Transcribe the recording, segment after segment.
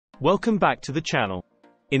Welcome back to the channel.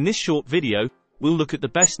 In this short video, we'll look at the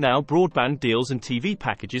best Now broadband deals and TV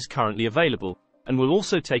packages currently available, and we'll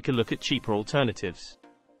also take a look at cheaper alternatives.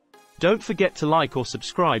 Don't forget to like or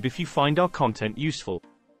subscribe if you find our content useful.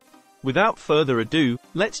 Without further ado,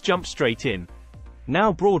 let's jump straight in.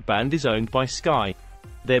 Now Broadband is owned by Sky.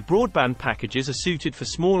 Their broadband packages are suited for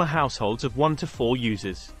smaller households of 1 to 4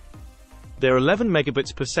 users. Their 11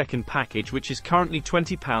 megabits per second package, which is currently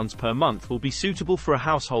 £20 per month, will be suitable for a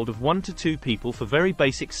household of 1 to 2 people for very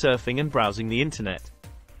basic surfing and browsing the internet.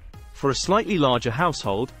 For a slightly larger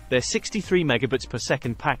household, their 63 megabits per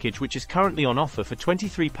second package, which is currently on offer for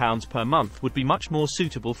 £23 per month, would be much more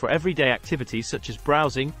suitable for everyday activities such as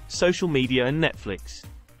browsing, social media and Netflix.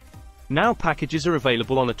 Now packages are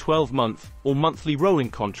available on a 12-month or monthly rolling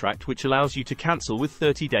contract, which allows you to cancel with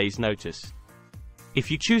 30 days notice. If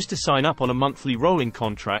you choose to sign up on a monthly rolling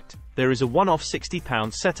contract, there is a one-off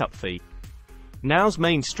 £60 setup fee. Now's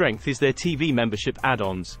main strength is their TV membership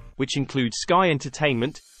add-ons, which include Sky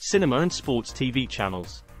Entertainment, cinema and sports TV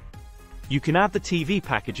channels. You can add the TV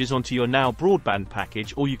packages onto your Now broadband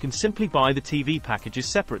package, or you can simply buy the TV packages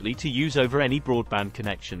separately to use over any broadband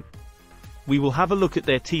connection. We will have a look at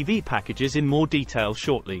their TV packages in more detail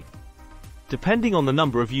shortly. Depending on the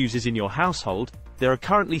number of users in your household, there are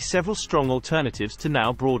currently several strong alternatives to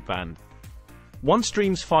Now broadband.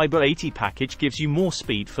 OneStream's Fiber 80 package gives you more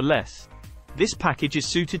speed for less. This package is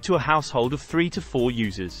suited to a household of 3 to 4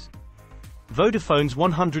 users. Vodafone's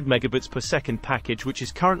 100 megabits per second package, which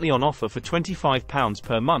is currently on offer for £25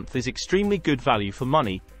 per month, is extremely good value for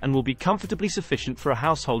money, and will be comfortably sufficient for a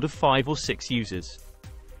household of 5 or 6 users.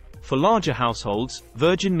 For larger households,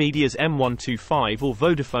 Virgin Media's M125 or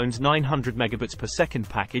Vodafone's 900 megabits per second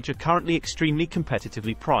package are currently extremely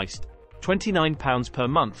competitively priced. £29 per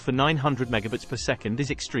month for 900 megabits per second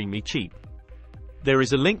is extremely cheap. There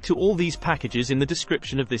is a link to all these packages in the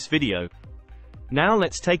description of this video. Now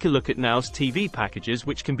let's take a look at Now's TV packages,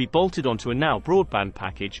 which can be bolted onto a Now broadband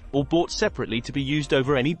package, or bought separately to be used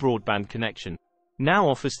over any broadband connection. Now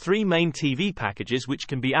offers 3 main TV packages which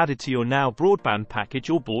can be added to your Now broadband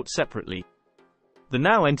package or bought separately. The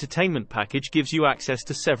Now Entertainment package gives you access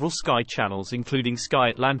to several Sky channels, including Sky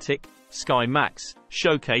Atlantic, Sky Max,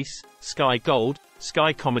 Showcase, Sky Gold,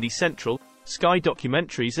 Sky Comedy Central, Sky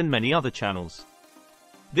Documentaries and many other channels.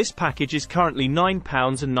 This package is currently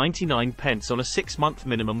 £9.99 on a 6-month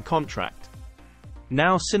minimum contract.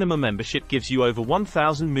 Now Cinema membership gives you over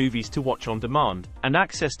 1,000 movies to watch on demand, and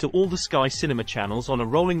access to all the Sky Cinema channels on a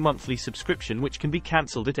rolling monthly subscription which can be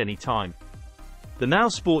cancelled at any time. The Now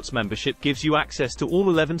Sports membership gives you access to all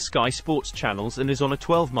 11 Sky Sports channels and is on a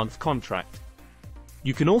 12-month contract.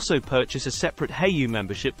 You can also purchase a separate HeyU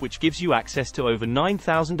membership, which gives you access to over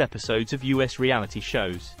 9,000 episodes of US reality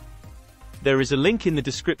shows. There is a link in the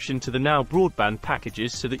description to the Now broadband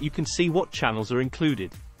packages so that you can see what channels are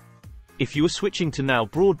included. If you are switching to Now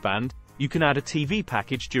broadband, you can add a TV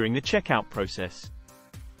package during the checkout process.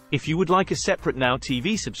 If you would like a separate Now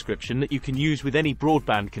TV subscription that you can use with any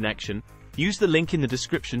broadband connection, use the link in the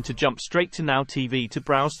description to jump straight to Now TV to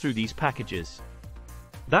browse through these packages.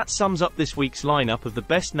 That sums up this week's lineup of the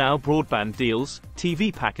best Now broadband deals,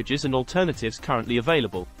 TV packages and alternatives currently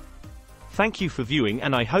available. Thank you for viewing,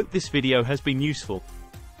 and I hope this video has been useful.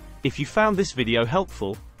 If you found this video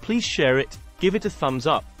helpful, please share it, give it a thumbs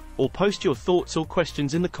up, or post your thoughts or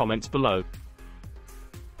questions in the comments below.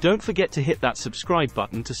 Don't forget to hit that subscribe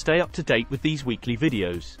button to stay up to date with these weekly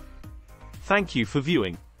videos. Thank you for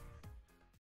viewing.